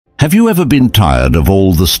Have you ever been tired of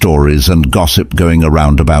all the stories and gossip going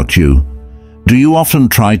around about you? Do you often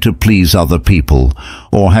try to please other people,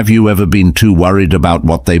 or have you ever been too worried about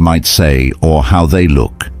what they might say or how they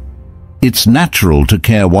look? It's natural to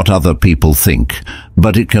care what other people think,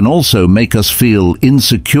 but it can also make us feel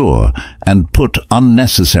insecure and put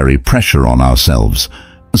unnecessary pressure on ourselves.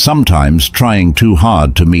 Sometimes trying too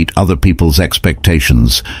hard to meet other people's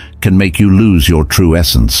expectations can make you lose your true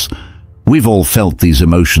essence. We've all felt these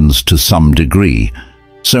emotions to some degree.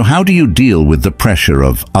 So how do you deal with the pressure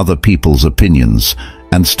of other people's opinions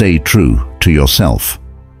and stay true to yourself?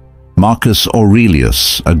 Marcus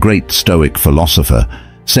Aurelius, a great Stoic philosopher,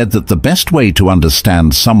 said that the best way to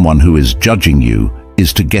understand someone who is judging you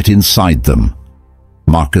is to get inside them.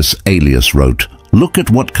 Marcus Aurelius wrote, "Look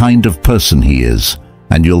at what kind of person he is,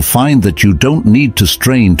 and you'll find that you don't need to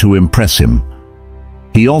strain to impress him."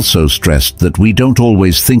 He also stressed that we don't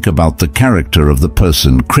always think about the character of the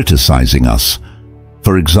person criticizing us.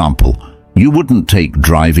 For example, you wouldn't take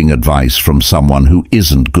driving advice from someone who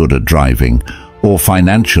isn't good at driving, or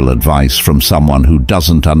financial advice from someone who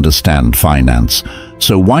doesn't understand finance.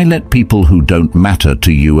 So why let people who don't matter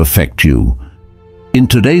to you affect you? In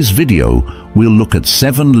today's video, we'll look at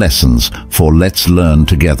 7 lessons for Let's Learn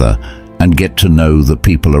Together and get to know the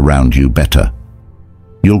people around you better.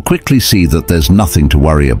 You'll quickly see that there's nothing to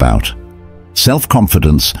worry about.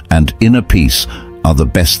 Self-confidence and inner peace are the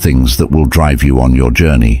best things that will drive you on your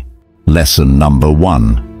journey. Lesson number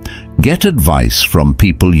 1. Get advice from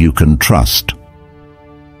people you can trust.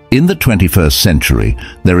 In the 21st century,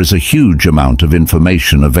 there is a huge amount of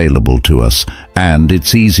information available to us, and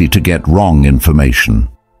it's easy to get wrong information.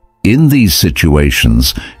 In these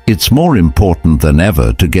situations, it's more important than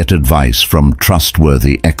ever to get advice from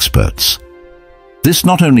trustworthy experts. This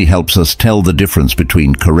not only helps us tell the difference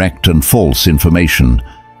between correct and false information,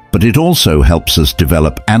 but it also helps us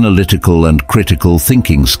develop analytical and critical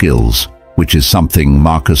thinking skills, which is something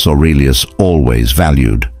Marcus Aurelius always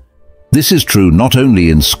valued. This is true not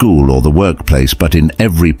only in school or the workplace, but in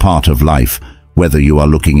every part of life, whether you are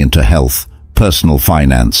looking into health, personal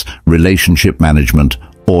finance, relationship management,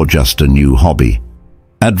 or just a new hobby.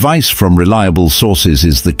 Advice from reliable sources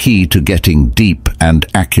is the key to getting deep and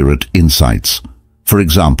accurate insights. For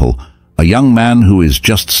example, a young man who is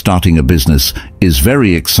just starting a business is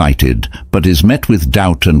very excited, but is met with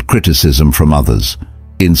doubt and criticism from others.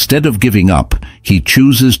 Instead of giving up, he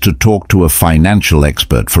chooses to talk to a financial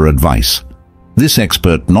expert for advice. This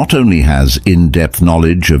expert not only has in-depth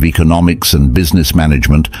knowledge of economics and business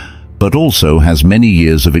management, but also has many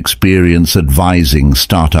years of experience advising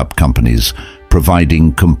startup companies,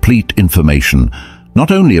 providing complete information,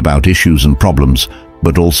 not only about issues and problems,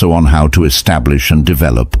 but also on how to establish and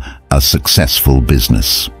develop a successful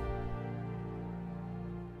business.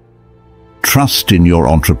 Trust in your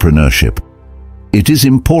entrepreneurship. It is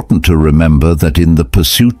important to remember that in the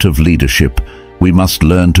pursuit of leadership, we must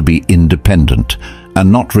learn to be independent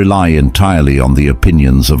and not rely entirely on the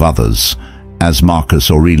opinions of others, as Marcus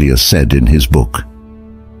Aurelius said in his book.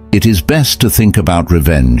 It is best to think about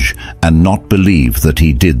revenge and not believe that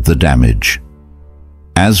he did the damage.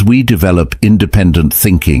 As we develop independent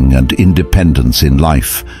thinking and independence in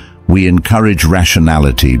life, we encourage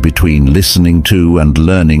rationality between listening to and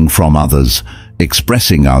learning from others,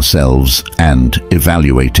 expressing ourselves and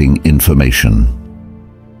evaluating information.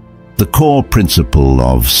 The core principle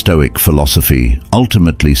of Stoic philosophy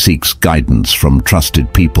ultimately seeks guidance from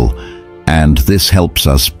trusted people, and this helps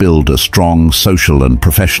us build a strong social and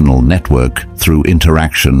professional network through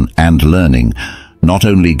interaction and learning, not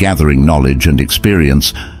only gathering knowledge and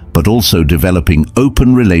experience, but also developing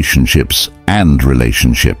open relationships and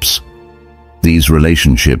relationships. These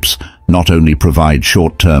relationships not only provide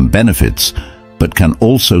short-term benefits, but can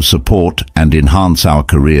also support and enhance our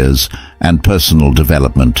careers and personal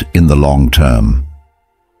development in the long term.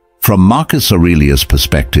 From Marcus Aurelius'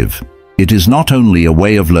 perspective, it is not only a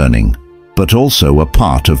way of learning, but also a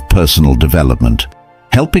part of personal development,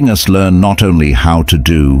 helping us learn not only how to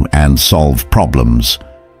do and solve problems,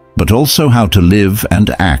 but also how to live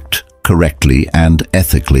and act correctly and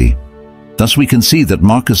ethically. Thus we can see that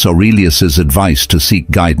Marcus Aurelius's advice to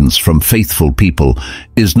seek guidance from faithful people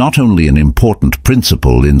is not only an important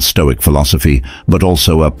principle in Stoic philosophy, but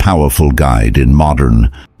also a powerful guide in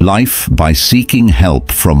modern life by seeking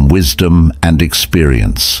help from wisdom and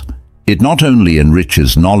experience. It not only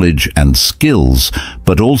enriches knowledge and skills,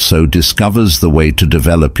 but also discovers the way to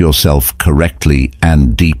develop yourself correctly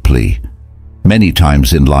and deeply. Many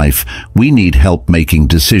times in life, we need help making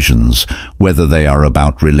decisions, whether they are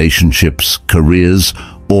about relationships, careers,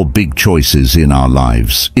 or big choices in our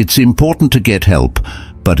lives. It's important to get help,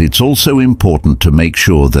 But it's also important to make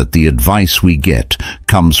sure that the advice we get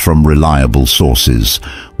comes from reliable sources.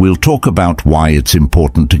 We'll talk about why it's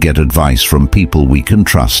important to get advice from people we can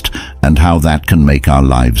trust and how that can make our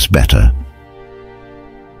lives better.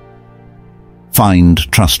 Find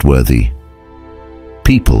trustworthy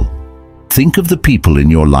people. Think of the people in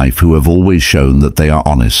your life who have always shown that they are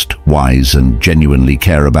honest, wise, and genuinely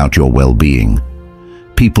care about your well-being.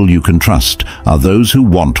 People you can trust are those who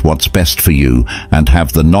want what's best for you and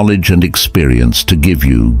have the knowledge and experience to give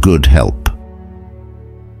you good help.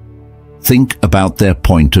 Think about their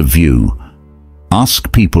point of view.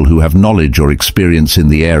 Ask people who have knowledge or experience in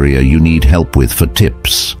the area you need help with for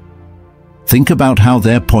tips. Think about how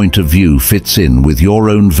their point of view fits in with your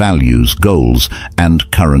own values, goals,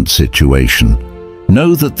 and current situation.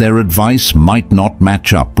 Know that their advice might not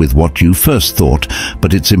match up with what you first thought,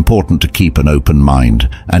 but it's important to keep an open mind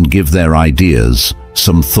and give their ideas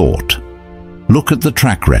some thought. Look at the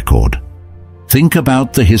track record. Think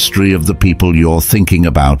about the history of the people you're thinking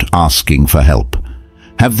about asking for help.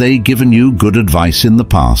 Have they given you good advice in the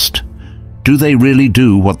past? Do they really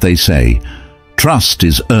do what they say? Trust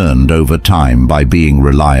is earned over time by being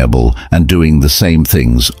reliable and doing the same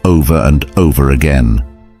things over and over again.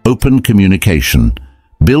 Open communication.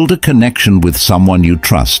 Build a connection with someone you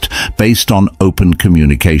trust based on open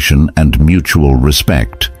communication and mutual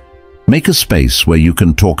respect. Make a space where you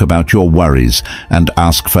can talk about your worries and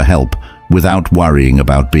ask for help without worrying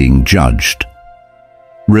about being judged.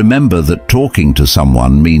 Remember that talking to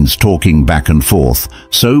someone means talking back and forth,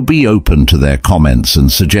 so be open to their comments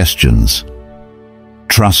and suggestions.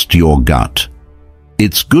 Trust your gut.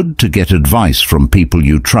 It's good to get advice from people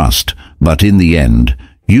you trust, but in the end,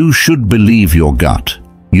 you should believe your gut.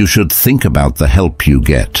 You should think about the help you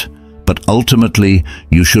get, but ultimately,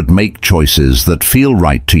 you should make choices that feel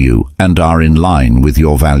right to you and are in line with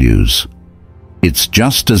your values. It's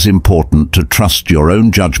just as important to trust your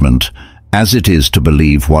own judgment as it is to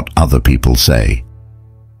believe what other people say.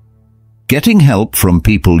 Getting help from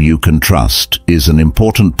people you can trust is an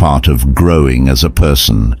important part of growing as a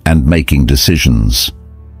person and making decisions.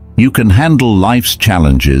 You can handle life's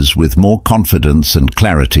challenges with more confidence and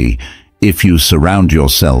clarity if you surround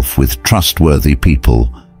yourself with trustworthy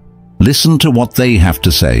people. Listen to what they have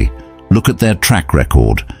to say, look at their track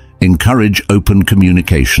record, encourage open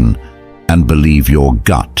communication, and believe your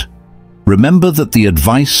gut. Remember that the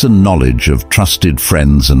advice and knowledge of trusted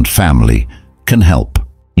friends and family can help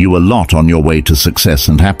you a lot on your way to success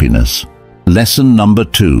and happiness. Lesson number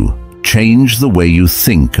 2. Change the way you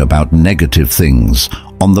think about negative things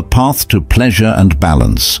on the path to pleasure and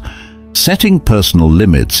balance. Setting personal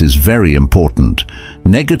limits is very important.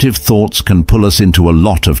 Negative thoughts can pull us into a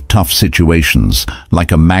lot of tough situations,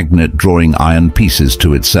 like a magnet drawing iron pieces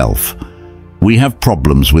to itself. We have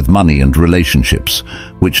problems with money and relationships,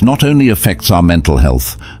 which not only affects our mental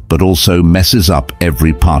health, but also messes up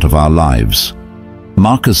every part of our lives.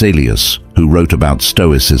 Marcus Aurelius, who wrote about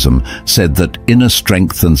Stoicism, said that inner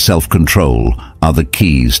strength and self-control are the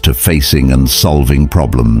keys to facing and solving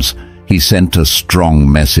problems. He sent a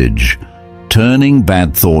strong message. Turning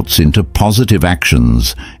bad thoughts into positive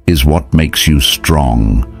actions is what makes you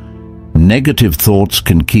strong. Negative thoughts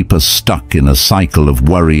can keep us stuck in a cycle of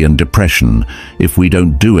worry and depression if we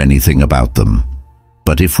don't do anything about them.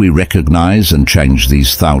 But if we recognize and change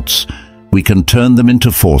these thoughts, we can turn them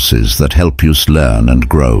into forces that help you learn and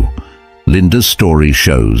grow. Linda's story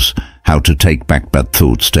shows how to take back bad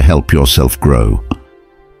thoughts to help yourself grow.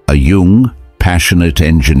 A young, passionate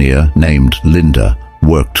engineer named Linda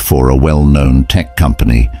worked for a well-known tech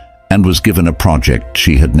company and was given a project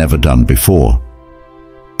she had never done before.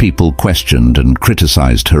 People questioned and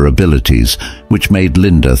criticized her abilities, which made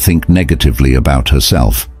Linda think negatively about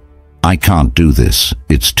herself. "I can't do this,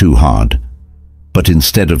 it's too hard." But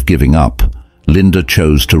instead of giving up, Linda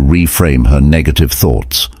chose to reframe her negative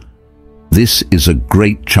thoughts. "This is a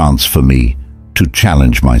great chance for me to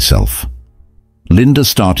challenge myself." Linda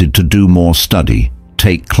started to do more study,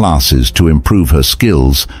 take classes to improve her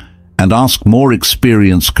skills, and ask more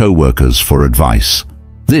experienced co-workers for advice.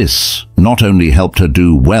 This not only helped her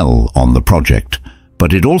do well on the project,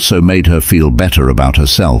 but it also made her feel better about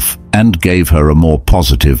herself and gave her a more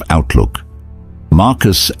positive outlook.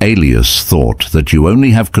 Marcus Aurelius thought that you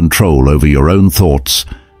only have control over your own thoughts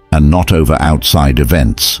and not over outside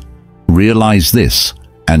events. Realize this,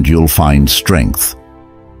 and you'll find strength.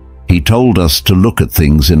 He told us to look at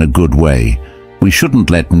things in a good way. We shouldn't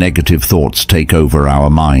let negative thoughts take over our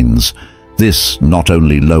minds. This not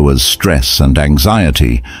only lowers stress and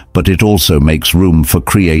anxiety, but it also makes room for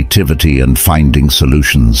creativity and finding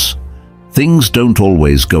solutions. Things don't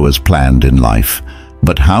always go as planned in life,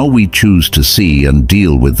 but how we choose to see and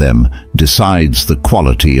deal with them decides the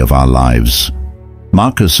quality of our lives.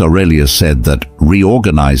 Marcus Aurelius said that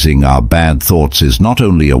reorganizing our bad thoughts is not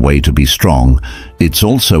only a way to be strong, it's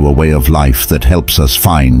also a way of life that helps us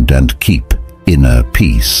find and keep inner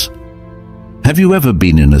peace. Have you ever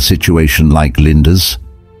been in a situation like Linda's?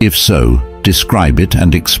 If so, describe it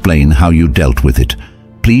and explain how you dealt with it.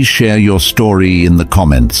 Please share your story in the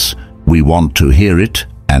comments. We want to hear it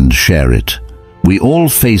and share it. We all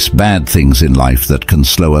face bad things in life that can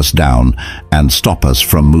slow us down and stop us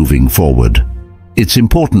from moving forward. It's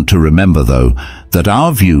important to remember, though, that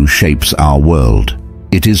our view shapes our world.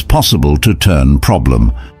 It is possible to turn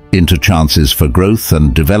problem into chances for growth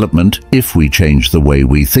and development if we change the way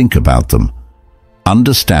we think about them.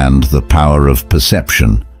 Understand the power of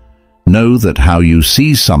perception. Know that how you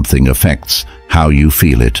see something affects how you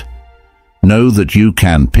feel it. Know that you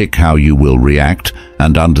can pick how you will react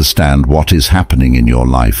and understand what is happening in your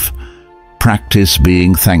life. Practice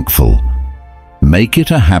being thankful. Make it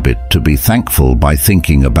a habit to be thankful by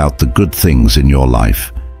thinking about the good things in your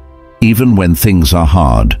life. Even when things are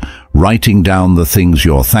hard, writing down the things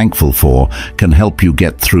you're thankful for can help you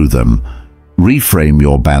get through them. Reframe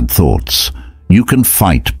your bad thoughts. You can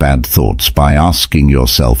fight bad thoughts by asking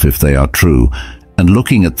yourself if they are true and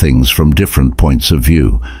looking at things from different points of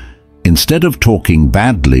view. Instead of talking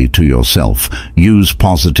badly to yourself, use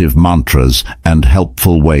positive mantras and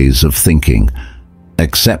helpful ways of thinking.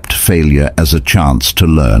 Accept failure as a chance to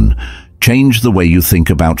learn. Change the way you think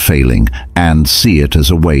about failing and see it as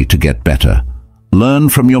a way to get better. Learn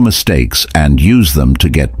from your mistakes and use them to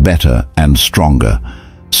get better and stronger.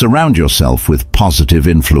 Surround yourself with positive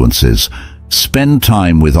influences. Spend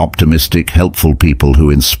time with optimistic, helpful people who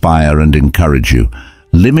inspire and encourage you.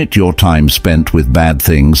 Limit your time spent with bad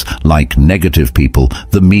things like negative people,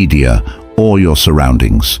 the media, or your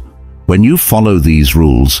surroundings. When you follow these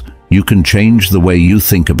rules, you can change the way you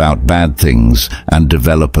think about bad things and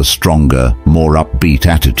develop a stronger, more upbeat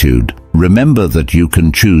attitude. Remember that you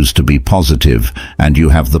can choose to be positive and you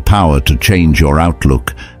have the power to change your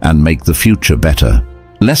outlook and make the future better.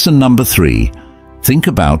 Lesson number 3. Think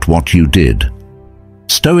about what you did.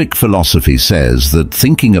 Stoic philosophy says that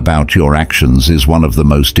thinking about your actions is one of the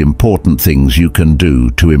most important things you can do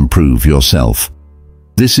to improve yourself.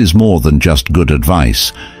 This is more than just good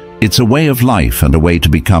advice. It's a way of life and a way to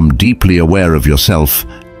become deeply aware of yourself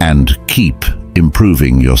and keep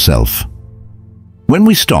improving yourself. When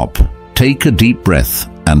we stop, take a deep breath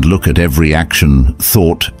and look at every action,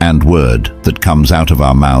 thought, and word that comes out of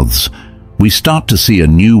our mouths. We start to see a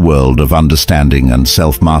new world of understanding and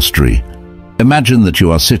self-mastery. Imagine that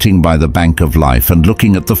you are sitting by the bank of life and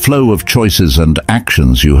looking at the flow of choices and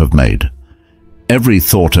actions you have made. Every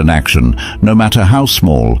thought and action, no matter how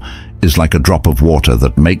small, is like a drop of water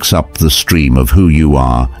that makes up the stream of who you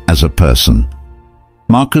are as a person.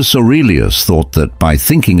 Marcus Aurelius thought that by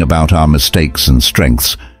thinking about our mistakes and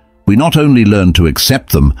strengths, we not only learn to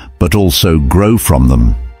accept them, but also grow from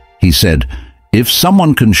them. He said, "If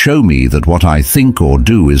someone can show me that what I think or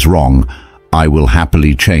do is wrong, I will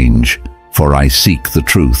happily change, for I seek the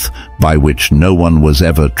truth, by which no one was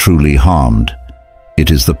ever truly harmed. It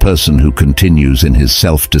is the person who continues in his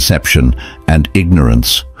self-deception and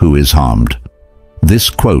ignorance who is harmed." This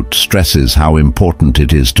quote stresses how important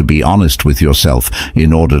it is to be honest with yourself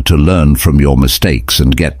in order to learn from your mistakes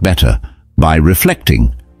and get better. By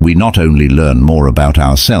reflecting, we not only learn more about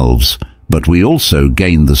ourselves, but we also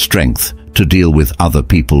gain the strength to deal with other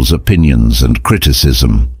people's opinions and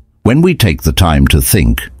criticism. When we take the time to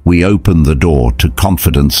think, we open the door to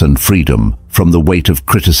confidence and freedom from the weight of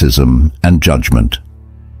criticism and judgment.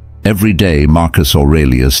 Every day, Marcus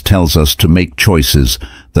Aurelius tells us to make choices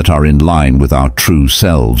that are in line with our true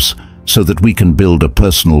selves, so that we can build a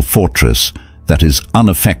personal fortress that is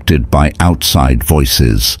unaffected by outside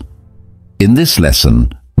voices. In this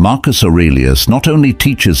lesson, Marcus Aurelius not only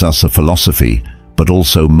teaches us a philosophy, but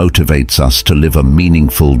also motivates us to live a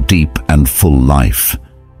meaningful, deep, and full life.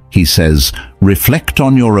 He says, "Reflect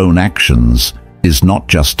on your own actions is not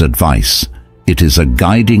just advice. It is a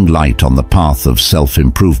guiding light on the path of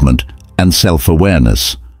self-improvement and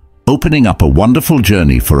self-awareness, opening up a wonderful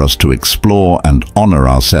journey for us to explore and honor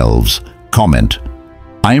ourselves." Comment,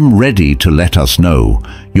 "I'm ready to let us know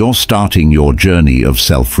you're starting your journey of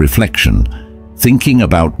self-reflection. Thinking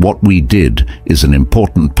about what we did is an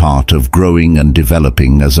important part of growing and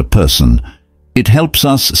developing as a person. It helps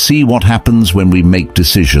us see what happens when we make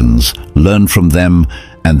decisions, learn from them,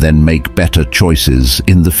 and then make better choices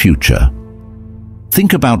in the future."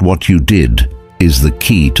 Think about what you did is the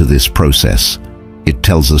key to this process. It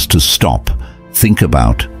tells us to stop, think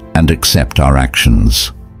about, and accept our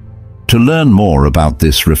actions. To learn more about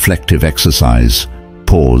this reflective exercise,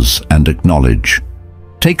 pause and acknowledge.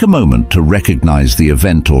 Take a moment to recognize the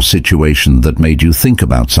event or situation that made you think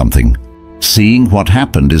about something. Seeing what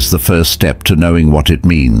happened is the first step to knowing what it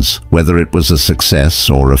means, whether it was a success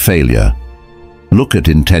or a failure. Look at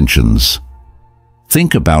intentions.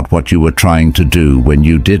 Think about what you were trying to do when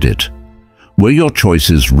you did it. Were your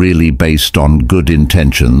choices really based on good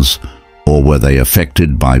intentions, or were they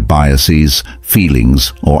affected by biases,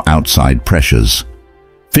 feelings, or outside pressures?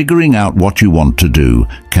 Figuring out what you want to do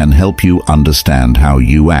can help you understand how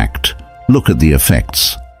you act. Look at the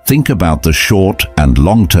effects. Think about the short and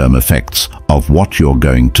long-term effects of what you're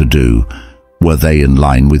going to do. Were they in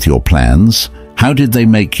line with your plans? How did they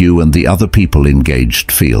make you and the other people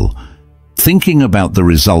engaged feel? Thinking about the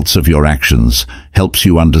results of your actions helps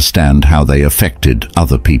you understand how they affected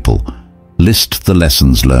other people. List the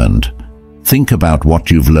lessons learned. Think about what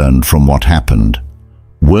you've learned from what happened.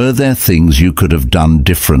 Were there things you could have done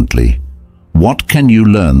differently? What can you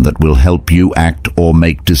learn that will help you act or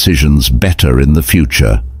make decisions better in the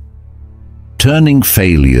future? Turning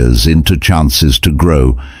failures into chances to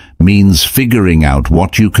grow means figuring out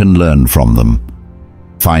what you can learn from them.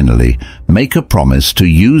 Finally, make a promise to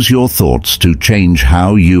use your thoughts to change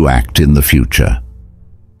how you act in the future.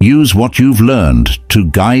 Use what you've learned to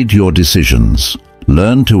guide your decisions.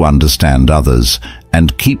 Learn to understand others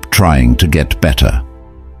and keep trying to get better.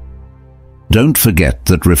 Don't forget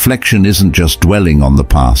that reflection isn't just dwelling on the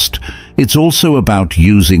past. It's also about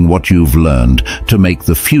using what you've learned to make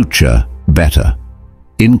the future better.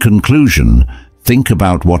 In conclusion, think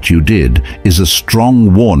about what you did is a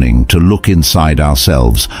strong warning to look inside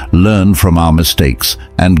ourselves, learn from our mistakes,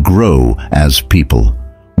 and grow as people.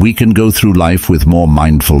 We can go through life with more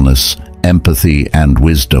mindfulness, empathy, and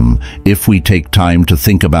wisdom if we take time to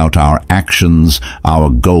think about our actions,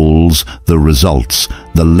 our goals, the results,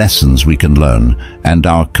 the lessons we can learn, and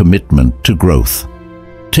our commitment to growth.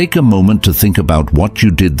 Take a moment to think about what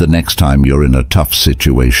you did the next time you're in a tough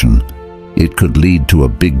situation. It could lead to a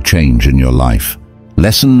big change in your life.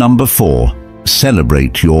 Lesson number 4,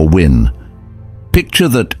 celebrate your win. Picture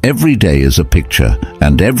that every day is a picture,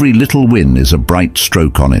 and every little win is a bright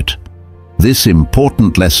stroke on it. This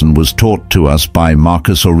important lesson was taught to us by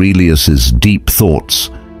Marcus Aurelius's deep thoughts.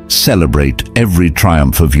 Celebrate every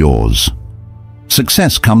triumph of yours.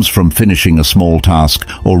 Success comes from finishing a small task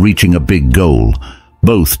or reaching a big goal.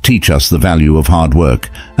 Both teach us the value of hard work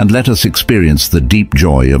and let us experience the deep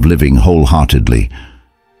joy of living wholeheartedly.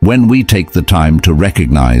 When we take the time to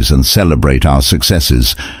recognize and celebrate our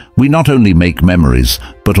successes, we not only make memories,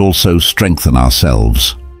 but also strengthen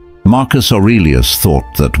ourselves. Marcus Aurelius thought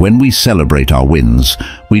that when we celebrate our wins,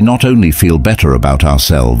 we not only feel better about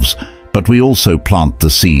ourselves, but we also plant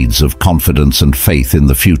the seeds of confidence and faith in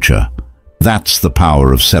the future. That's the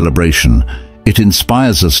power of celebration. It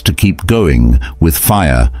inspires us to keep going with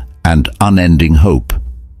fire and unending hope.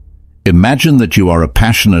 Imagine that you are a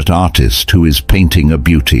passionate artist who is painting a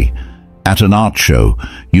beauty. At an art show,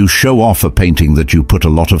 you show off a painting that you put a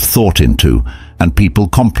lot of thought into, and people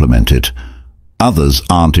compliment it. Others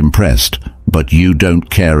aren't impressed, but you don't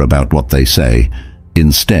care about what they say.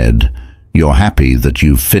 Instead, you're happy that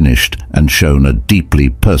you've finished and shown a deeply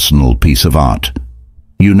personal piece of art.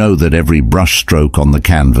 You know that every brushstroke on the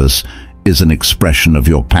canvas is an expression of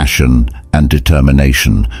your passion and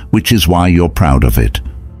determination, which is why you're proud of it.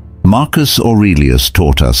 Marcus Aurelius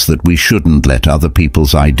taught us that we shouldn't let other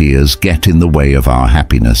people's ideas get in the way of our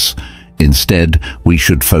happiness. Instead, we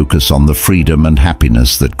should focus on the freedom and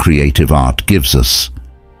happiness that creative art gives us.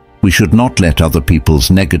 We should not let other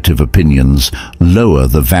people's negative opinions lower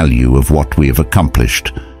the value of what we have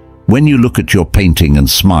accomplished. When you look at your painting and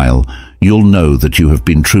smile, you'll know that you have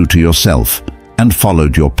been true to yourself and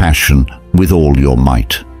followed your passion with all your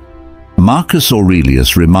might. Marcus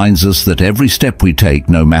Aurelius reminds us that every step we take,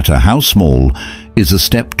 no matter how small, is a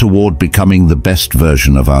step toward becoming the best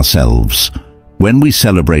version of ourselves. When we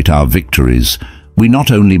celebrate our victories, we not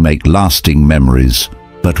only make lasting memories,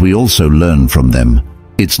 but we also learn from them.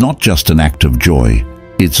 It's not just an act of joy,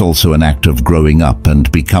 it's also an act of growing up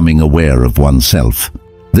and becoming aware of oneself.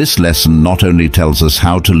 This lesson not only tells us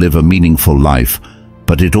how to live a meaningful life,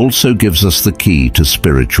 but it also gives us the key to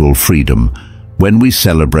spiritual freedom. When we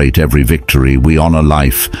celebrate every victory, we honor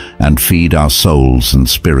life and feed our souls and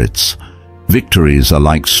spirits. Victories are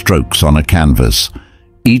like strokes on a canvas.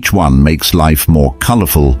 Each one makes life more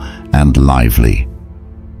colorful and lively.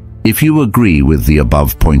 If you agree with the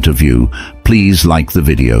above point of view, please like the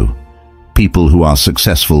video. People who are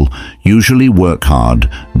successful usually work hard,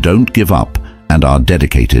 don't give up, and are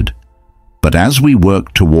dedicated. But as we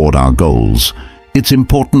work toward our goals, It's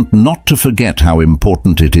important not to forget how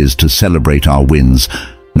important it is to celebrate our wins,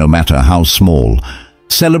 no matter how small.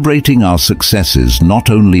 Celebrating our successes not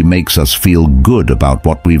only makes us feel good about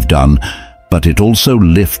what we've done, but it also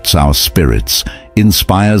lifts our spirits,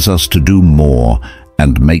 inspires us to do more,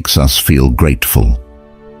 and makes us feel grateful.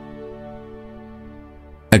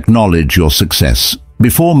 Acknowledge your success.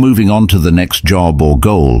 Before moving on to the next job or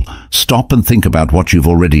goal, stop and think about what you've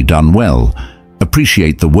already done well.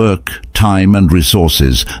 Appreciate the work, time, and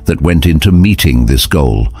resources that went into meeting this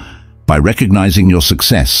goal. By recognizing your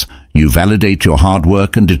success, you validate your hard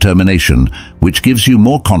work and determination, which gives you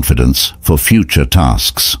more confidence for future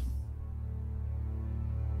tasks.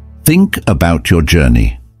 Think about your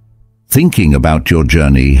journey. Thinking about your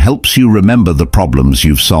journey helps you remember the problems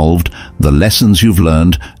you've solved, the lessons you've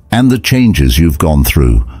learned, and the changes you've gone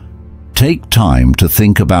through. Take time to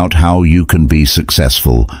think about how you can be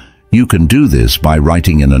successful. You can do this by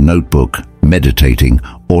writing in a notebook, meditating,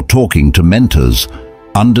 or talking to mentors.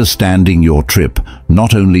 Understanding your trip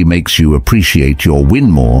not only makes you appreciate your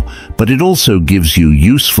win more, but it also gives you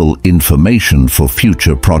useful information for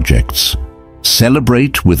future projects.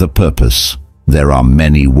 Celebrate with a purpose. There are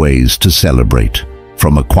many ways to celebrate,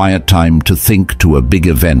 from a quiet time to think to a big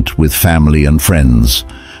event with family and friends.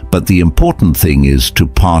 But the important thing is to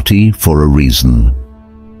party for a reason.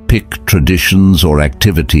 Pick traditions or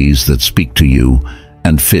activities that speak to you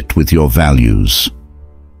and fit with your values.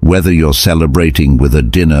 Whether you're celebrating with a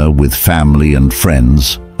dinner with family and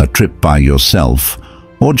friends, a trip by yourself,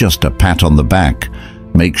 or just a pat on the back,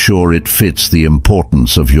 make sure it fits the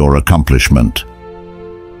importance of your accomplishment.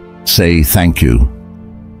 Say thank you.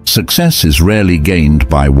 Success is rarely gained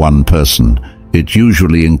by one person. It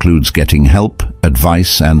usually includes getting help,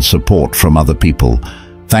 advice, and support from other people.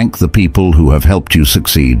 Thank the people who have helped you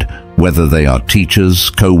succeed, whether they are teachers,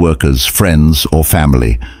 co-workers, friends, or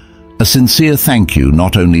family. A sincere thank you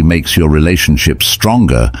not only makes your relationships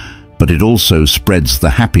stronger, but it also spreads the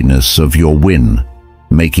happiness of your win,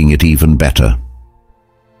 making it even better.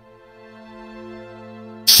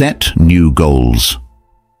 Set new goals.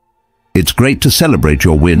 It's great to celebrate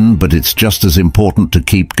your win, but it's just as important to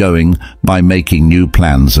keep going by making new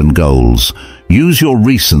plans and goals. Use your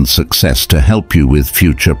recent success to help you with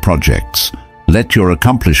future projects. Let your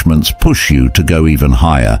accomplishments push you to go even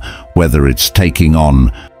higher, whether it's taking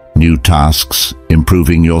on new tasks,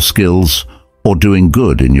 improving your skills, or doing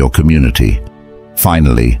good in your community.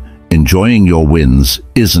 Finally, enjoying your wins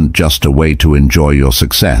isn't just a way to enjoy your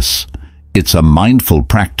success. It's a mindful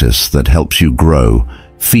practice that helps you grow,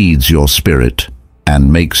 feeds your spirit,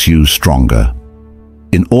 and makes you stronger.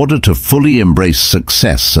 In order to fully embrace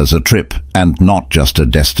success as a trip and not just a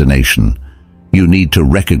destination, you need to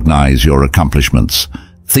recognize your accomplishments,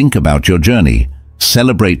 think about your journey,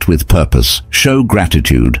 celebrate with purpose, show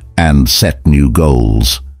gratitude, and set new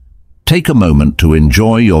goals. Take a moment to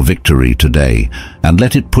enjoy your victory today and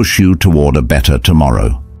let it push you toward a better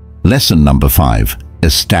tomorrow. Lesson number 5.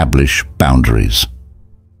 Establish boundaries.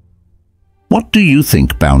 What do you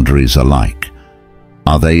think boundaries are like?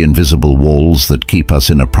 Are they invisible walls that keep us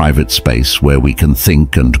in a private space where we can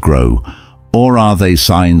think and grow? Or are they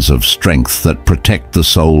signs of strength that protect the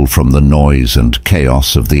soul from the noise and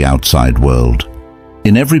chaos of the outside world?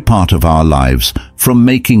 In every part of our lives, from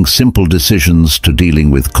making simple decisions to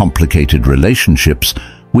dealing with complicated relationships,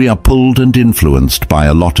 we are pulled and influenced by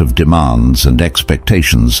a lot of demands and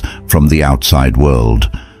expectations from the outside world.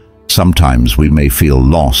 Sometimes we may feel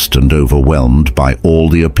lost and overwhelmed by all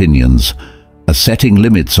the opinions. Setting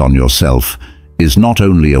limits on yourself is not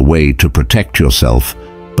only a way to protect yourself,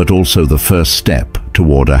 but also the first step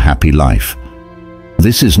toward a happy life.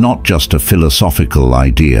 This is not just a philosophical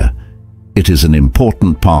idea. It is an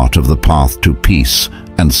important part of the path to peace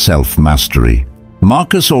and self-mastery.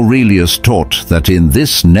 Marcus Aurelius taught that in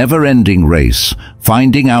this never-ending race,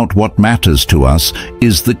 finding out what matters to us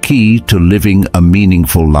is the key to living a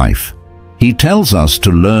meaningful life. He tells us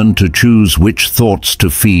to learn to choose which thoughts to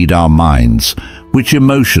feed our minds, which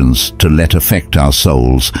emotions to let affect our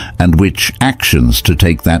souls, and which actions to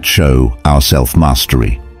take that show our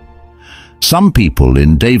self-mastery. Some people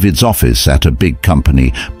in David's office at a big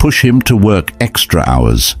company push him to work extra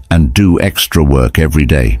hours and do extra work every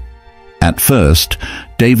day. At first,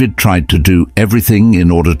 David tried to do everything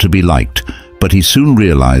in order to be liked, but he soon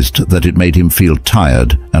realized that it made him feel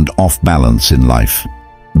tired and off balance in life.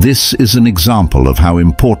 This is an example of how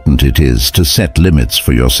important it is to set limits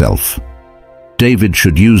for yourself. David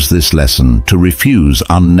should use this lesson to refuse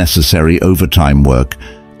unnecessary overtime work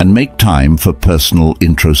and make time for personal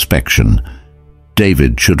introspection.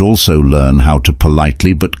 David should also learn how to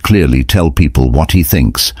politely but clearly tell people what he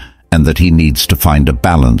thinks, and that he needs to find a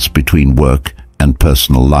balance between work and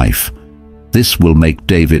personal life. This will make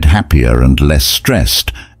David happier and less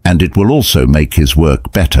stressed, and it will also make his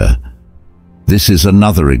work better. This is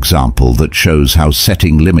another example that shows how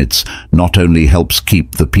setting limits not only helps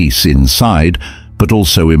keep the peace inside, but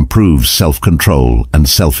also improves self-control and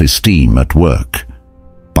self-esteem at work.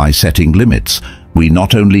 By setting limits, we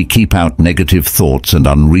not only keep out negative thoughts and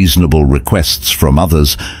unreasonable requests from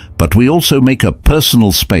others, but we also make a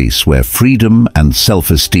personal space where freedom and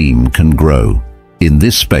self-esteem can grow. In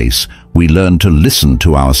this space, we learn to listen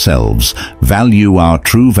to ourselves, value our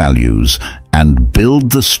true values, and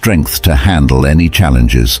build the strength to handle any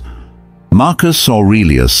challenges. Marcus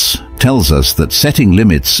Aurelius tells us that setting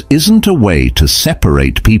limits isn't a way to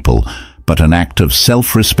separate people, but an act of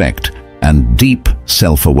self-respect and deep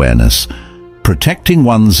self-awareness. Protecting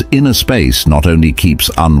one's inner space not only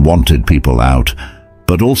keeps unwanted people out,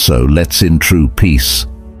 but also lets in true peace,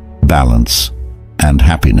 balance, and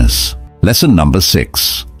happiness. Lesson number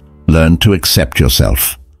 6. Learn to accept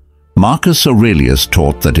yourself. Marcus Aurelius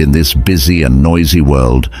taught that in this busy and noisy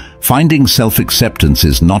world, finding self-acceptance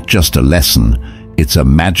is not just a lesson, it's a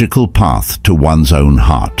magical path to one's own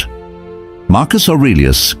heart. Marcus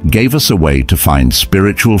Aurelius gave us a way to find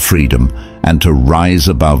spiritual freedom and to rise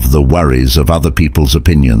above the worries of other people's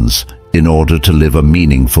opinions in order to live a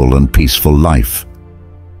meaningful and peaceful life.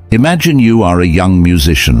 Imagine you are a young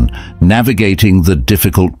musician navigating the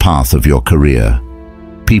difficult path of your career.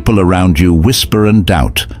 People around you whisper and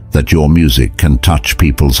doubt that your music can touch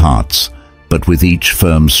people's hearts, but with each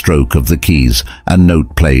firm stroke of the keys, a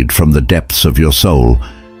note played from the depths of your soul,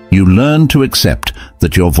 you learn to accept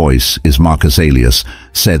that your voice is. Marcus Aurelius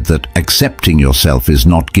said that accepting yourself is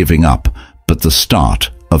not giving up, but the start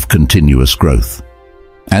of continuous growth.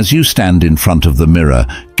 As you stand in front of the mirror,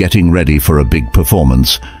 getting ready for a big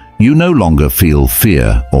performance, you no longer feel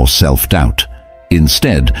fear or self-doubt.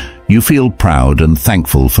 Instead, you feel proud and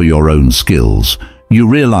thankful for your own skills. You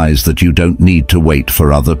realize that you don't need to wait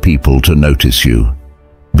for other people to notice you.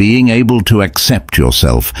 Being able to accept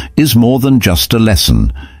yourself is more than just a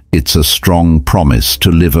lesson. It's a strong promise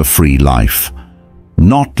to live a free life.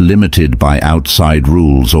 Not limited by outside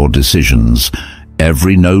rules or decisions,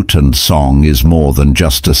 every note and song is more than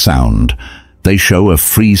just a sound. They show a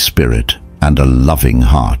free spirit and a loving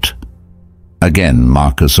heart. Again,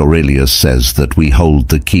 Marcus Aurelius says that we hold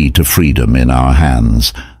the key to freedom in our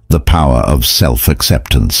hands, the power of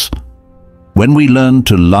self-acceptance. When we learn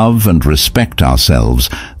to love and respect ourselves,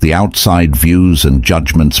 the outside views and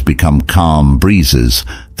judgments become calm breezes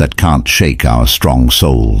that can't shake our strong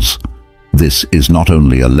souls. This is not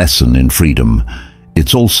only a lesson in freedom,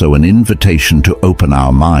 it's also an invitation to open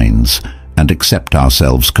our minds and accept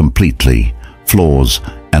ourselves completely, flaws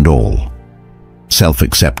and all.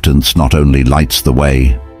 Self-acceptance not only lights the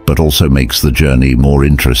way, but also makes the journey more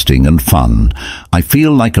interesting and fun. I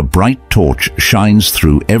feel like a bright torch shines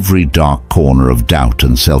through every dark corner of doubt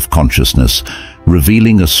and self-consciousness,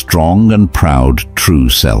 revealing a strong and proud true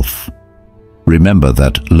self. Remember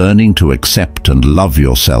that learning to accept and love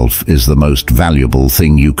yourself is the most valuable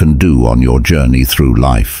thing you can do on your journey through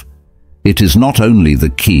life. It is not only the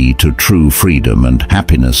key to true freedom and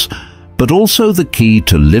happiness, but also the key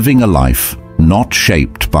to living a life not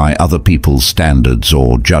shaped by other people's standards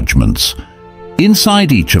or judgments.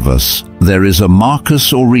 Inside each of us, there is a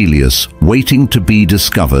Marcus Aurelius waiting to be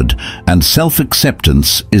discovered, and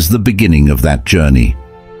self-acceptance is the beginning of that journey.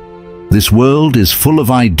 This world is full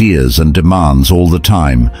of ideas and demands all the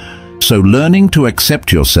time, so learning to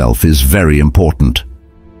accept yourself is very important.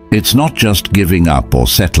 It's not just giving up or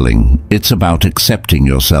settling, it's about accepting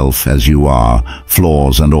yourself as you are,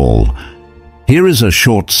 flaws and all. Here is a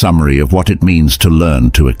short summary of what it means to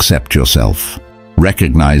learn to accept yourself.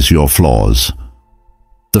 Recognize your flaws.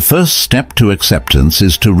 The first step to acceptance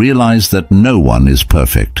is to realize that no one is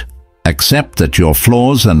perfect. Accept that your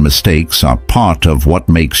flaws and mistakes are part of what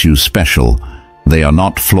makes you special. They are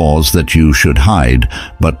not flaws that you should hide,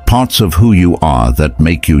 but parts of who you are that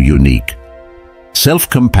make you unique.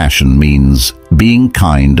 Self-compassion means being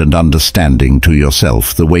kind and understanding to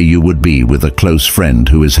yourself the way you would be with a close friend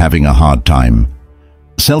who is having a hard time.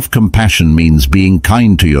 Self-compassion means being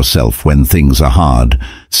kind to yourself when things are hard,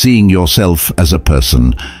 seeing yourself as a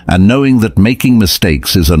person, and knowing that making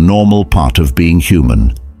mistakes is a normal part of being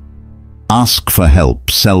human. Ask for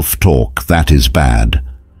help. Self-talk, that is bad.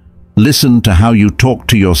 Listen to how you talk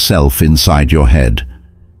to yourself inside your head.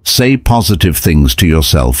 Say positive things to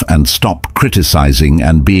yourself and stop criticizing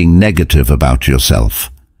and being negative about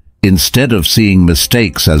yourself. Instead of seeing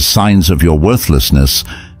mistakes as signs of your worthlessness,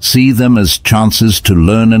 see them as chances to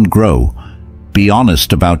learn and grow. Be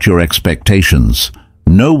honest about your expectations.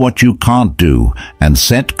 Know what you can't do and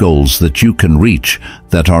set goals that you can reach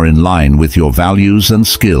that are in line with your values and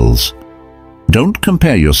skills. Don't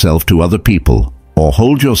compare yourself to other people or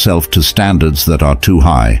hold yourself to standards that are too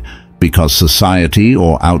high because society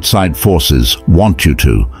or outside forces want you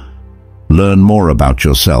to. Learn more about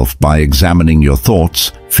yourself by examining your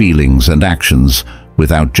thoughts, feelings, and actions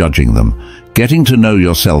without judging them. Getting to know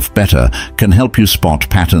yourself better can help you spot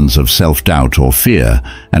patterns of self-doubt or fear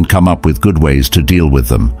and come up with good ways to deal with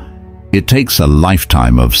them. It takes a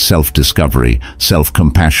lifetime of self-discovery,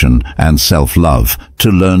 self-compassion, and self-love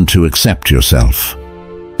to learn to accept yourself.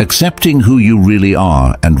 Accepting who you really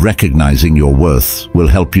are and recognizing your worth will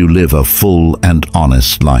help you live a full and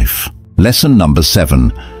honest life. Lesson number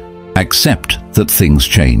 7. Accept that things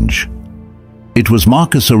change. It was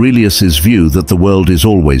Marcus Aurelius's view that the world is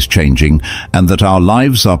always changing and that our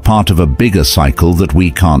lives are part of a bigger cycle that we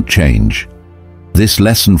can't change. This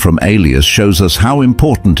lesson from Aurelius shows us how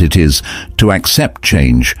important it is to accept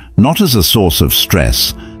change, not as a source of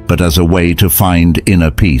stress, but as a way to find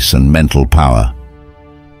inner peace and mental power.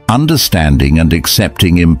 Understanding and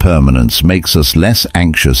accepting impermanence makes us less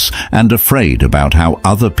anxious and afraid about how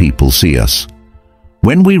other people see us.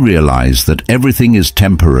 When we realize that everything is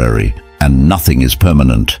temporary and nothing is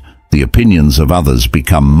permanent, the opinions of others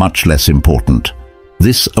become much less important.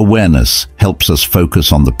 This awareness helps us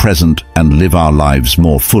focus on the present and live our lives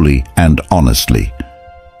more fully and honestly.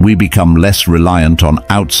 We become less reliant on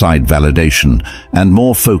outside validation and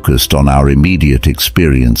more focused on our immediate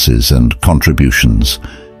experiences and contributions.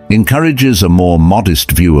 Encourages a more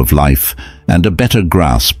modest view of life and a better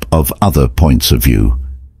grasp of other points of view.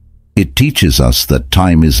 It teaches us that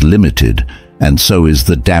time is limited, and so is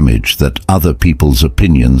the damage that other people's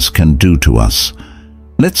opinions can do to us.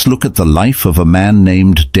 Let's look at the life of a man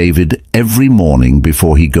named David every morning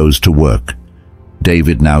before he goes to work.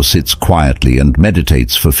 David now sits quietly and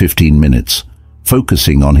meditates for 15 minutes,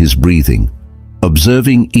 focusing on his breathing,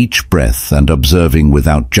 observing each breath and observing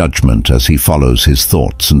without judgment as he follows his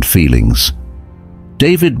thoughts and feelings.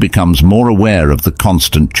 David becomes more aware of the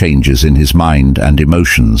constant changes in his mind and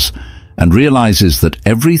emotions, and realizes that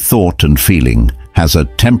every thought and feeling has a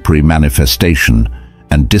temporary manifestation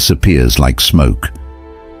and disappears like smoke.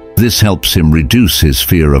 This helps him reduce his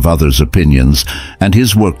fear of others' opinions and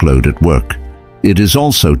his workload at work. It is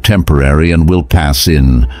also temporary and will pass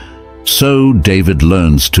in. So David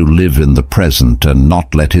learns to live in the present and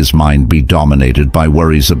not let his mind be dominated by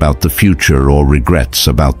worries about the future or regrets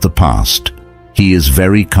about the past. He is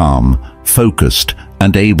very calm, focused,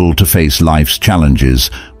 and able to face life's challenges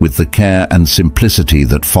with the care and simplicity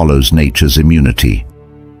that follows nature's immunity.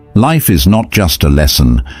 Life is not just a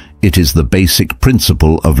lesson, it is the basic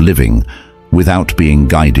principle of living, without being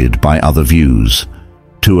guided by other views.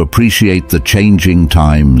 To appreciate the changing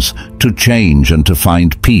times, to change and to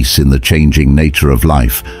find peace in the changing nature of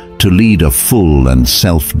life, to lead a full and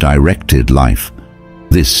self-directed life.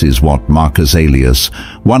 This is what Marcus Aurelius,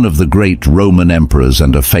 one of the great Roman emperors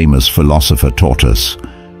and a famous philosopher, taught us.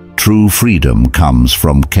 True freedom comes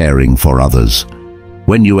from caring for others.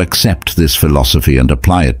 When you accept this philosophy and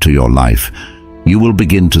apply it to your life, you will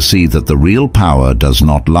begin to see that the real power does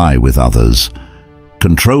not lie with others.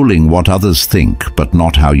 Controlling what others think, but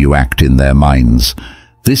not how you act in their minds.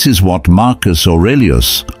 This is what Marcus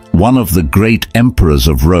Aurelius, one of the great emperors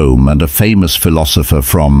of Rome and a famous philosopher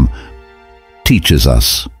teaches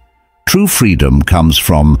us. True freedom comes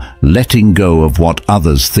from letting go of what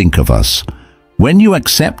others think of us. When you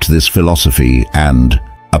accept this philosophy and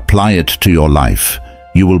apply it to your life,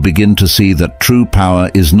 you will begin to see that true power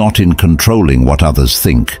is not in controlling what others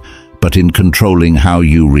think, but in controlling how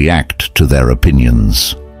you react to their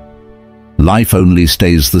opinions. Life only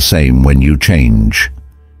stays the same when you change.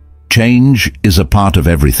 Change is a part of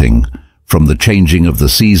everything, from the changing of the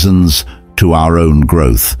seasons to our own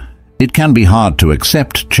growth. It can be hard to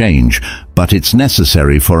accept change, but it's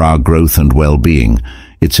necessary for our growth and well-being.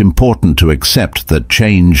 It's important to accept that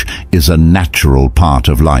change is a natural part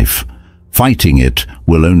of life. Fighting it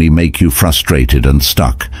will only make you frustrated and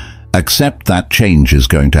stuck. Accept that change is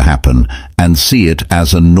going to happen and see it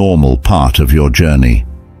as a normal part of your journey.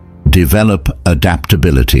 Develop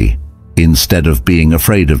adaptability. Instead of being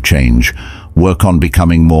afraid of change, work on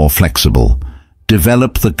becoming more flexible.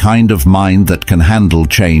 Develop the kind of mind that can handle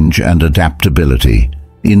change and adaptability.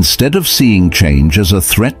 Instead of seeing change as a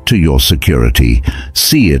threat to your security,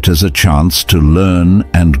 see it as a chance to learn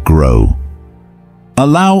and grow.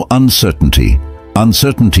 Allow uncertainty.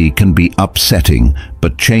 Uncertainty can be upsetting,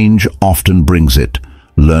 but change often brings it.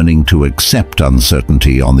 Learning to accept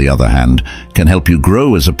uncertainty, on the other hand, can help you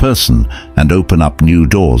grow as a person and open up new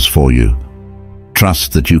doors for you.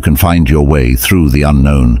 Trust that you can find your way through the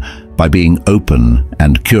unknown by being open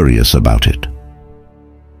and curious about it.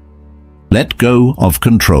 Let go of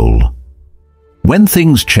control. When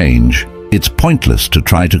things change, it's pointless to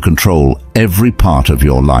try to control every part of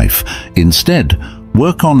your life. Instead,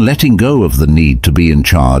 work on letting go of the need to be in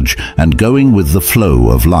charge and going with the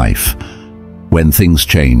flow of life. When things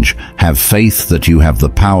change, have faith that you have the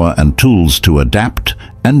power and tools to adapt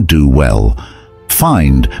and do well.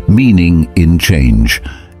 Find meaning in change.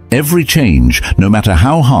 Every change, no matter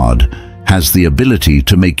how hard, has the ability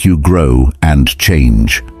to make you grow and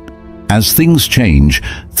change. As things change,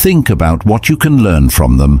 think about what you can learn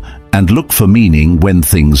from them and look for meaning when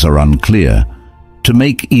things are unclear. To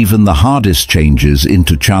make even the hardest changes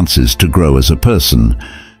into chances to grow as a person,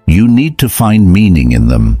 you need to find meaning in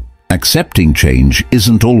them. Accepting change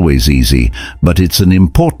isn't always easy, but it's an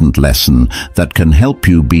important lesson that can help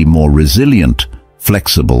you be more resilient,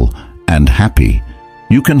 flexible, and happy.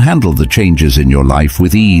 You can handle the changes in your life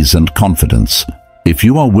with ease and confidence if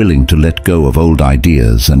you are willing to let go of old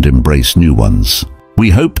ideas and embrace new ones.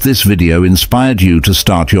 We hope this video inspired you to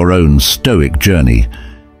start your own Stoic journey.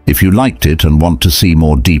 If you liked it and want to see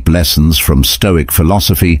more deep lessons from Stoic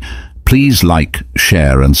philosophy, please like,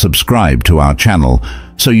 share and subscribe to our channel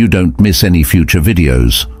so you don't miss any future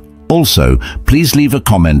videos. Also, please leave a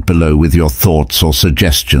comment below with your thoughts or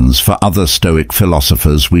suggestions for other Stoic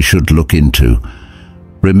philosophers we should look into.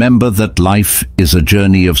 Remember that life is a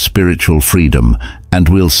journey of spiritual freedom, and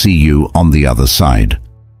we'll see you on the other side.